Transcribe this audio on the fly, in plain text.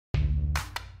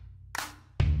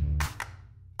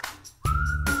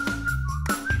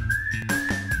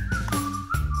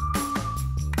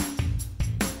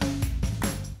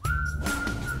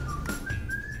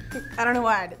I don't know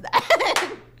why I did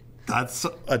that. That's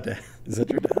a dance. Is that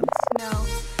your dance? No.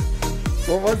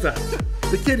 What was that?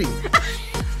 The kitty.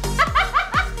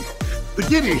 The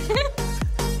kitty.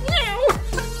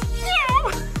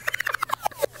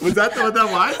 Was that what that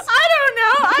was? I don't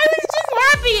know. I was just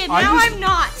happy and now I'm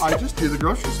not. I just do the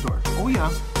grocery store. Oh yeah.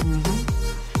 Mm-hmm.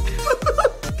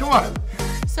 Come on.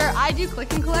 Sir, I do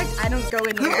click and collect. I don't go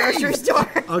into the grocery store.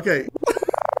 Okay.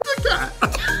 Good cat.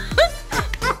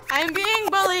 I'm being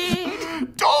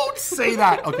bullied. Don't say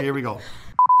that. Okay, here we go.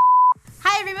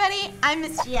 Hi everybody, I'm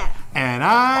Miss Gianna. And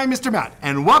I'm Mr. Matt,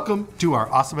 and welcome to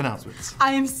our awesome announcements.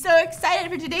 I am so excited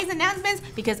for today's announcements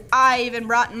because I even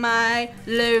brought my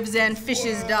loaves and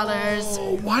fishes dollars.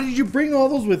 Oh, why did you bring all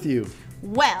those with you?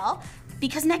 Well,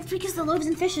 because next week is the loaves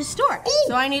and fishes store. Ooh.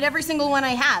 So I need every single one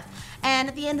I have. And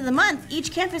at the end of the month,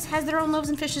 each campus has their own loaves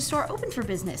and fishes store open for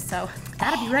business. So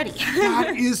gotta be ready.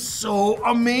 That is so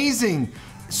amazing.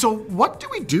 So what do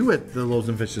we do at the Loaves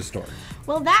and Fishes store?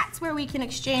 Well, that's where we can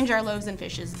exchange our loaves and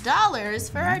fishes dollars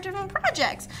for our different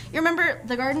projects. You remember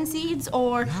the garden seeds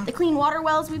or the clean water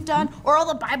wells we've done or all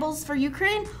the Bibles for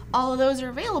Ukraine? All of those are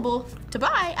available to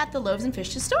buy at the Loaves and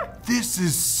Fishes store. This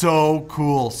is so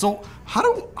cool. So how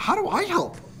do I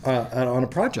help on a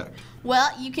project?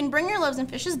 Well, you can bring your loaves and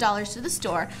fishes dollars to the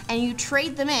store and you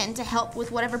trade them in to help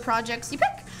with whatever projects you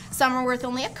pick. Some are worth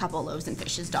only a couple loaves and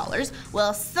fishes dollars.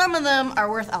 Well, some of them are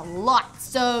worth a lot.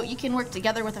 So you can work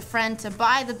together with a friend to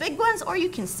buy the big ones or you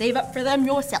can save up for them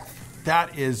yourself.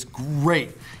 That is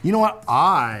great. You know what?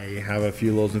 I have a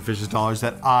few loaves and fishes dollars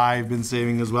that I've been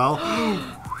saving as well.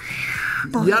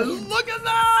 Yeah, look at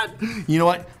that. You know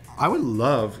what? I would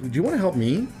love, do you want to help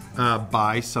me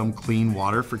buy some clean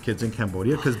water for kids in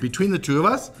Cambodia? Because between the two of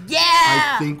us,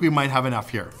 I think we might have enough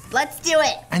here. Let's do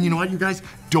it. And you know what, you guys?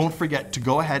 Don't forget to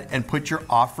go ahead and put your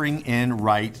offering in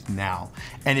right now.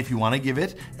 And if you want to give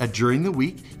it during the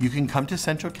week, you can come to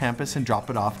Central Campus and drop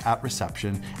it off at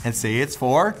reception and say it's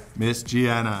for Miss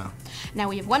Gianna. Now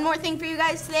we have one more thing for you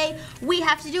guys today. We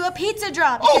have to do a pizza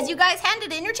draw because you guys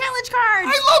handed in your challenge cards.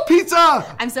 I love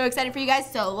pizza! I'm so excited for you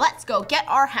guys, so let's go get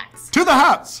our hats. To the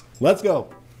hats! Let's go.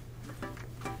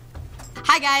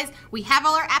 Hi guys, we have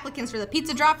all our applicants for the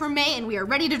pizza draw for May and we are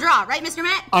ready to draw, right Mr.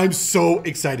 Matt? I'm so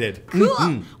excited.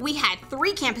 Cool. We had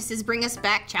 3 campuses bring us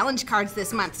back challenge cards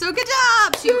this month, so good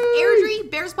job to Airdrie,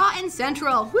 Bearspaw, and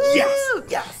Central. Woo!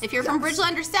 Yes. If you're from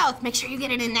Bridgeland or South, make sure you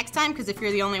get it in next time because if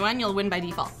you're the only one, you'll win by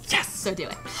default. Yes. So do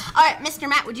it. All right, Mr.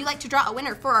 Matt, would you like to draw a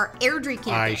winner for our Airdrie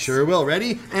campus? I sure will.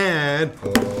 Ready? And...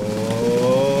 Who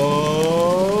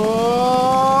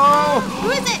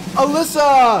is it?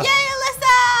 Alyssa! Yay, Alyssa!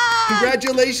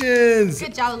 Congratulations!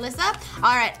 Good job, Alyssa.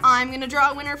 All right, I'm gonna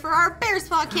draw a winner for our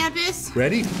Bearspaw campus.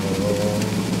 Ready? Who's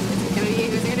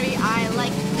it gonna be? I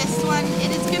like this one.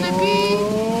 It is gonna be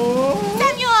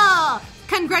Samuel!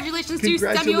 Congratulations to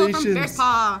Samuel from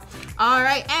Bearspaw. All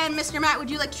right, and Mr. Matt, would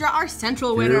you like to draw our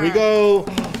Central winner? Here we go.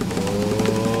 I'm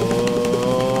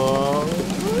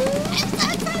so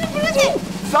excited. Who is it?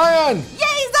 Zion! Yay,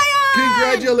 Zion!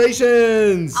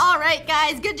 Congratulations! All right,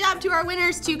 guys, good job to our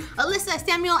winners, to Alyssa,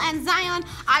 Samuel, and Zion.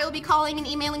 I will be calling and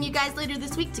emailing you guys later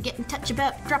this week to get in touch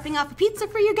about dropping off a pizza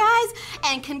for you guys.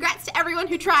 And congrats to everyone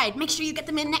who tried. Make sure you get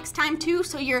them in next time, too,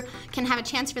 so you can have a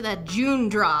chance for the June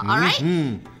draw, all right?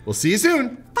 We'll see you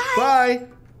soon. Bye. Bye.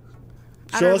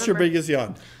 Show us your biggest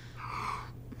yawn.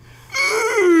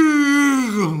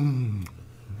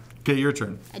 Okay, your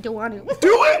turn. I don't want to.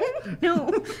 Do it! No.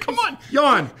 Come on,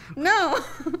 yawn. No.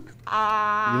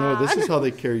 You know, this is how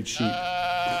they carried sheep.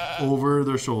 Over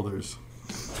their shoulders.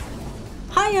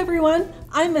 Hi everyone,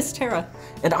 I'm Miss Tara.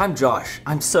 And I'm Josh.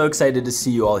 I'm so excited to see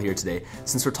you all here today,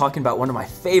 since we're talking about one of my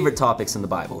favorite topics in the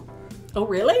Bible. Oh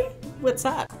really? What's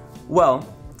that? Well,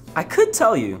 I could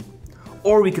tell you,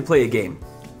 or we could play a game.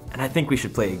 And I think we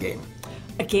should play a game.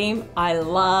 A game? I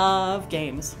love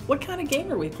games. What kind of game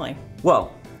are we playing?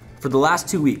 Well, for the last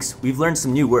 2 weeks, we've learned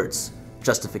some new words,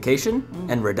 justification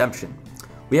and redemption.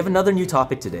 We have another new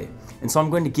topic today, and so I'm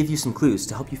going to give you some clues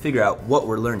to help you figure out what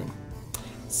we're learning.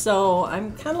 So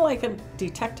I'm kind of like a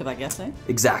detective, I guess, eh?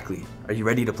 Exactly. Are you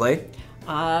ready to play?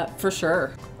 For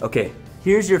sure. Okay,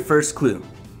 here's your first clue.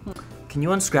 Can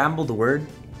you unscramble the word?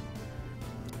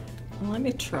 Let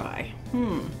me try.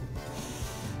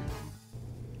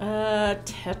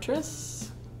 Tetris?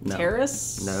 No.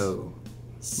 Terrace? No.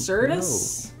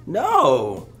 Certus?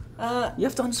 No. You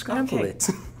have to unscramble okay. it.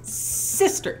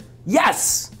 Sister.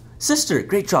 Yes! Sister,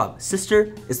 great job.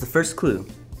 Sister is the first clue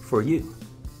for you.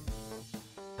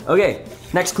 Okay,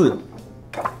 next clue.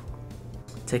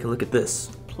 Take a look at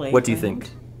this. Playground. What do you think?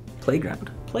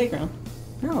 Playground. Playground.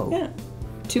 No. Yeah.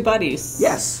 2 buddies.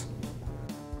 Yes.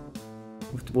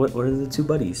 What are the 2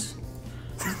 buddies?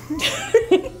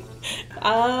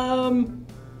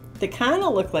 They kind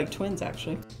of look like twins,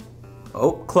 actually.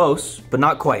 Oh, close, but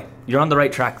not quite. You're on the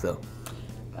right track, though.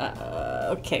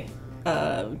 Okay.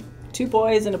 2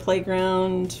 boys in a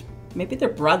playground. Maybe they're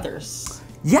brothers.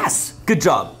 Yes! Good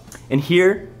job. And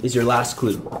here is your last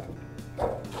clue.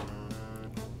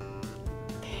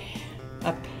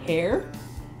 A pear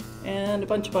and a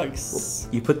bunch of bugs.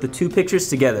 You put the 2 pictures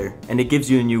together, and it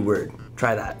gives you a new word.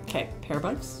 Try that. Okay, pear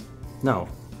bugs? No,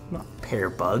 not pear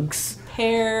bugs.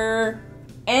 Pear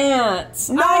ants.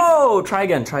 No! Try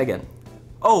again, try again.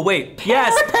 Oh, wait.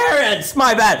 Yes, parents!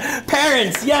 My bad.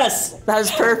 Parents, yes! That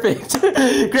is perfect.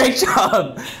 Great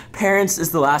job. Parents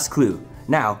is the last clue.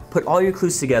 Now, put all your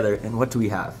clues together, and what do we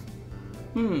have?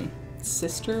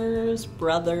 Sisters,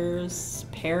 brothers,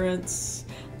 parents.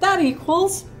 That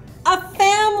equals a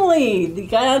family.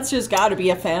 The answer's got to be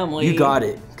a family. You got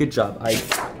it. Good job. I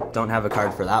don't have a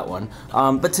card for that one.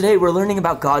 But today we're learning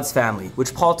about God's family,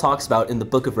 which Paul talks about in the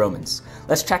book of Romans.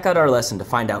 Let's check out our lesson to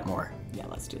find out more. Yeah,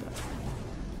 let's do that.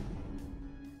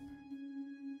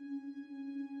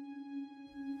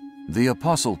 The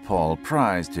Apostle Paul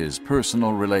prized his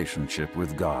personal relationship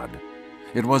with God.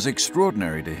 It was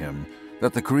extraordinary to him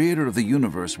that the Creator of the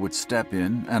universe would step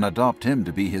in and adopt him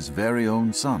to be his very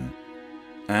own son.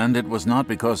 And it was not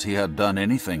because he had done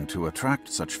anything to attract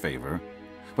such favor,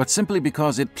 but simply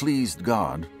because it pleased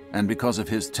God and because of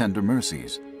his tender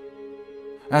mercies.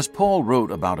 As Paul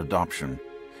wrote about adoption,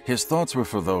 his thoughts were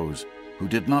for those who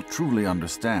did not truly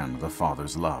understand the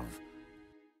Father's love.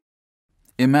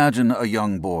 Imagine a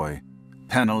young boy,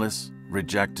 penniless,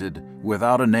 rejected,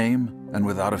 without a name and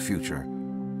without a future.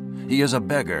 He is a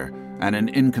beggar and an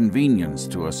inconvenience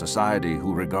to a society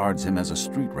who regards him as a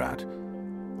street rat.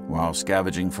 While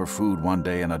scavenging for food one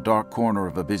day in a dark corner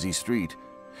of a busy street,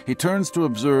 he turns to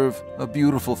observe a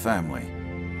beautiful family.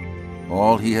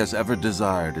 All he has ever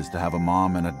desired is to have a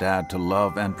mom and a dad to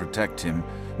love and protect him,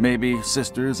 maybe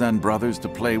sisters and brothers to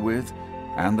play with,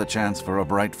 and the chance for a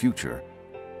bright future.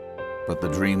 But the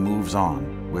dream moves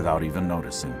on without even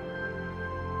noticing.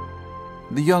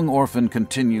 The young orphan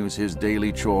continues his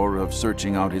daily chore of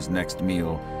searching out his next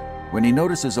meal when he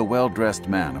notices a well-dressed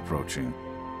man approaching.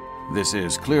 This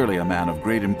is clearly a man of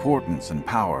great importance and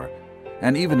power,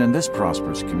 and even in this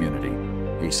prosperous community,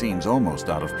 he seems almost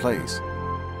out of place.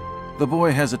 The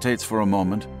boy hesitates for a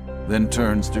moment, then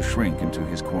turns to shrink into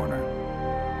his corner.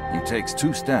 He takes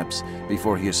 2 steps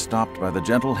before he is stopped by the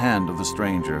gentle hand of the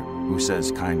stranger, who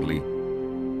says kindly,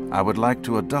 "I would like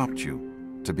to adopt you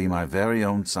to be my very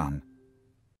own son."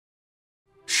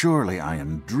 Surely I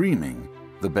am dreaming,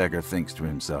 the beggar thinks to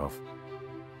himself.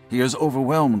 He is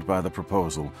overwhelmed by the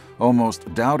proposal,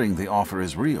 almost doubting the offer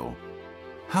is real.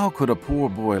 How could a poor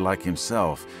boy like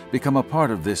himself become a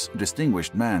part of this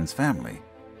distinguished man's family?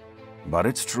 But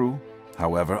it's true,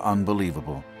 however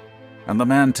unbelievable. And the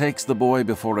man takes the boy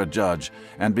before a judge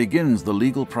and begins the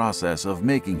legal process of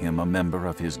making him a member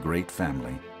of his great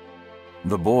family.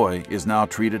 The boy is now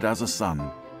treated as a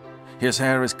son. His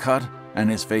hair is cut and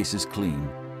his face is clean.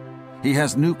 He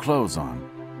has new clothes on.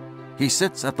 He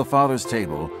sits at the father's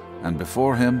table, and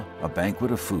before him a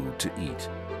banquet of food to eat.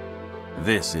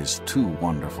 This is too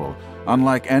wonderful,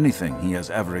 unlike anything he has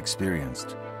ever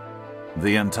experienced.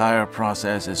 The entire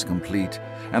process is complete,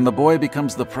 and the boy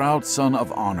becomes the proud son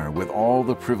of honor with all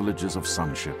the privileges of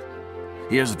sonship.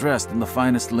 He is dressed in the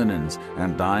finest linens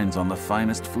and dines on the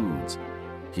finest foods.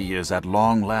 He is at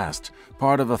long last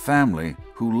part of a family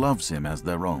who loves him as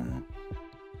their own.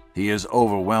 He is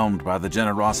overwhelmed by the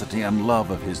generosity and love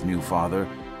of his new father,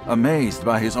 amazed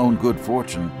by his own good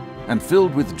fortune, and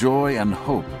filled with joy and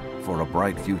hope for a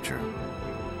bright future.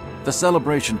 The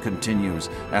celebration continues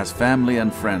as family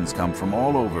and friends come from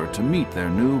all over to meet their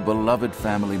new beloved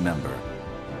family member.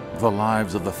 The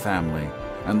lives of the family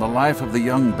and the life of the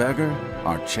young beggar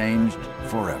are changed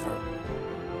forever.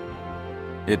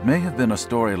 It may have been a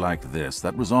story like this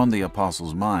that was on the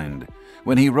apostle's mind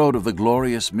when he wrote of the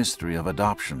glorious mystery of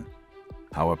adoption,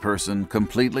 how a person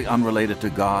completely unrelated to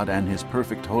God and his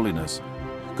perfect holiness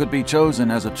could be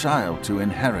chosen as a child to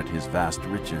inherit his vast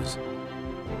riches.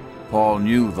 Paul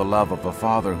knew the love of a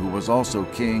Father who was also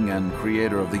King and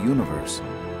Creator of the universe.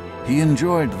 He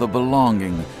enjoyed the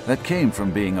belonging that came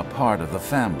from being a part of the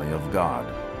family of God.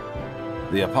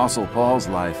 The Apostle Paul's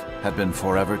life had been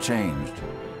forever changed,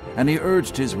 and he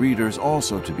urged his readers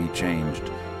also to be changed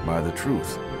by the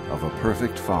truth of a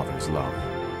perfect Father's love.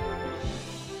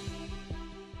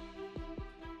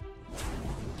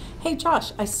 Hey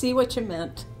Josh, I see what you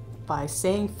meant by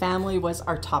saying family was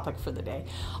our topic for the day.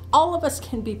 All of us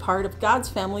can be part of God's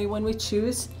family when we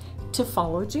choose to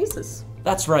follow Jesus.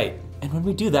 That's right. And when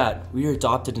we do that, we are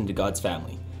adopted into God's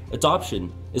family.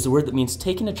 Adoption is a word that means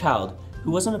taking a child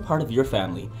who wasn't a part of your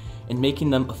family and making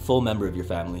them a full member of your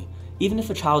family. Even if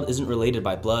a child isn't related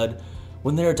by blood,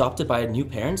 when they're adopted by new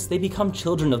parents, they become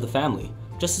children of the family,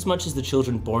 just as much as the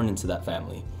children born into that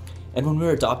family. And when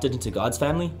we're adopted into God's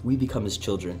family, we become His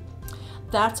children.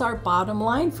 That's our bottom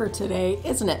line for today,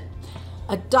 isn't it?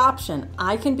 Adoption,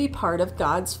 I can be part of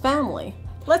God's family.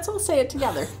 Let's all say it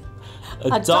together.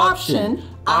 Adoption,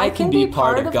 I can be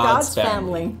part of God's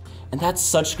family. And that's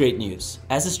such great news.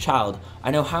 As His child,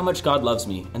 I know how much God loves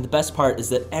me, and the best part is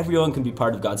that everyone can be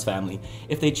part of God's family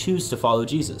if they choose to follow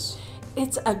Jesus.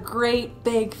 It's a great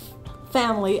big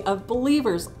family of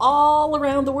believers all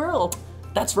around the world.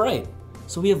 That's right.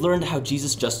 So we have learned how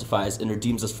Jesus justifies and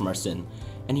redeems us from our sin,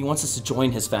 and He wants us to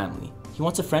join His family. He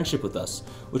wants a friendship with us,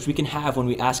 which we can have when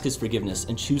we ask His forgiveness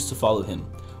and choose to follow Him.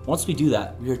 Once we do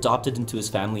that, we are adopted into His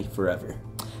family forever.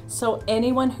 So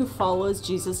anyone who follows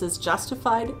Jesus is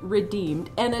justified, redeemed,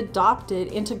 and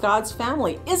adopted into God's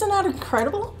family. Isn't that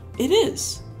incredible? It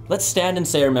is. Let's stand and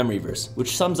say our memory verse,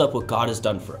 which sums up what God has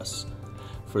done for us.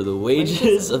 For the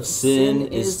wages of sin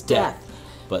is death,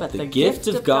 but the gift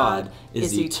of God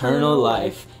is eternal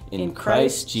life in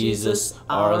Christ Jesus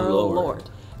our Lord.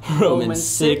 Romans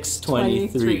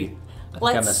 6:23.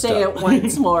 Let's say it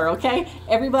once more, okay?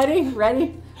 Everybody,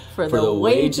 ready? For the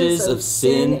wages of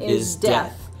sin is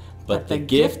death, but the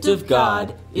gift of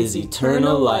God is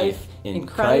eternal life in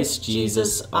Christ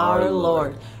Jesus our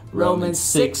Lord. Romans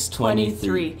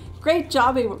 6:23. Great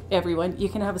job, everyone. You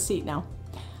can have a seat now.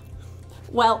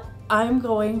 Well, I'm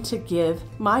going to give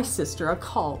my sister a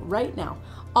call right now.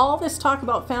 All this talk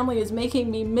about family is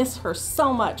making me miss her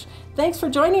so much. Thanks for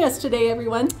joining us today,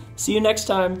 everyone. See you next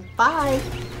time. Bye.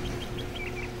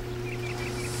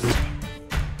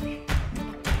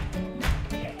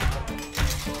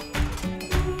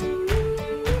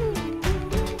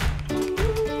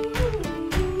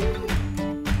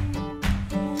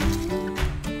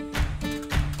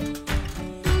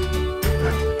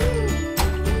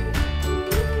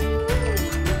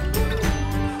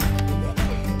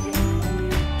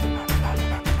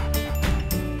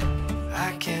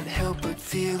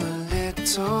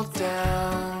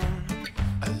 Down,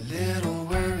 a little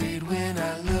worried when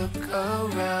I look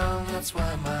around. That's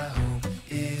why my hope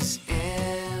is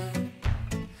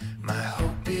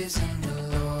in the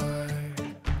Lord.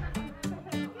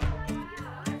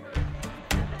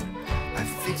 I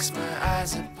fix my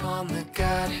eyes upon the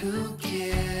God who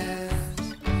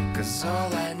gives, 'cause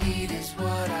all I need is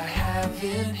what I have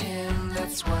in Him.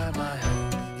 That's why my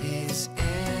hope is in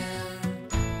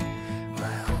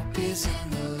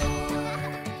the Lord.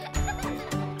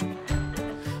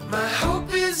 My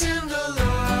hope is in the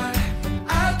Lord.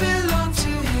 I belong to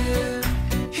Him.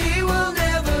 He will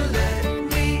never let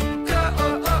me go.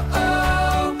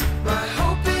 My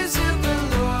hope is in the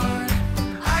Lord.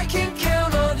 I can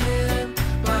count on Him.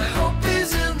 My hope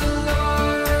is in the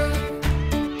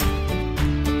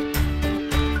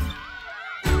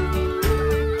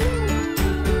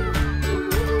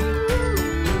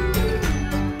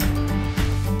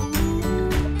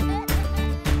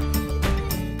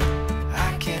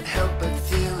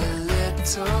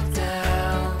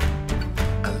down,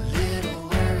 a little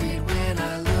worried when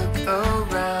I look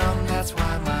around. That's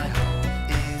why my hope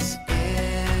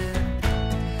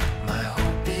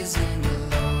is in the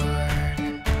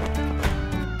Lord.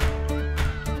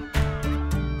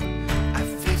 I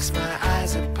fix my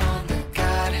eyes upon the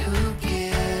God who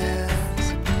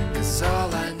gives, 'cause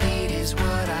all I need is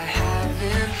what I have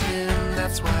in Him.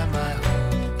 That's why my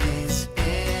hope is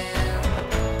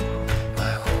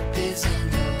in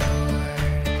the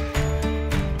Lord.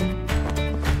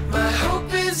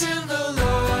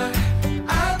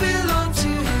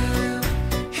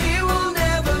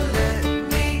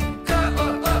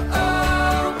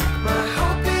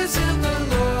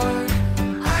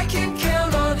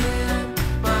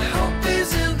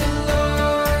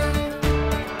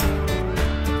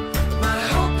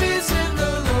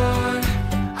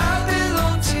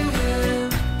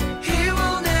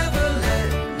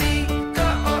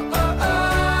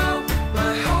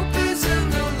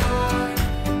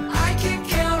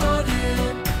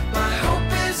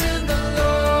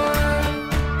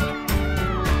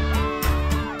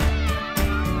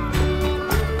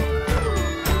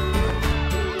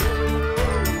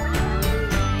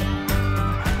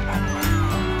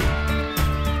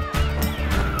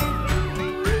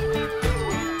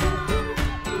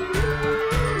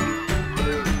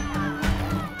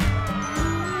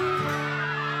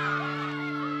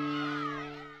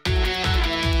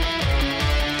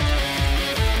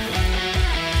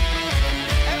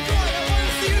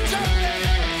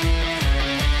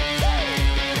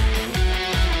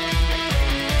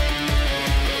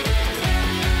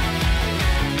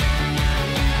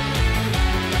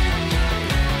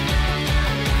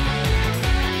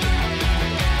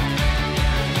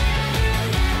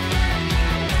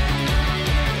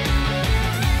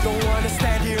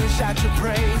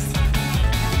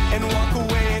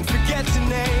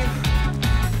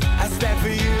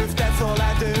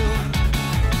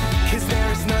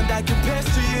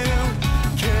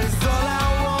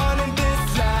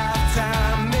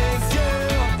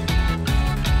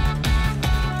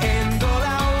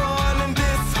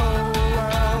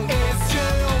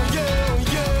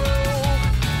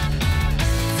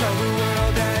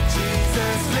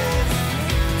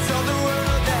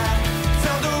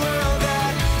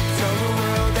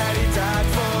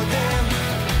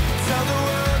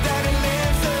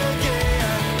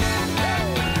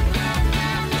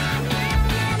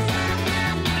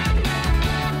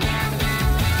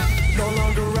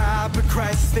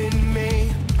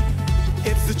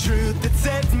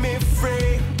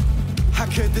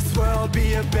 this world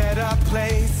be a better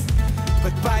place.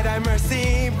 But by thy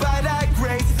mercy, by thy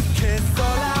grace, 'cause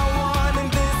all I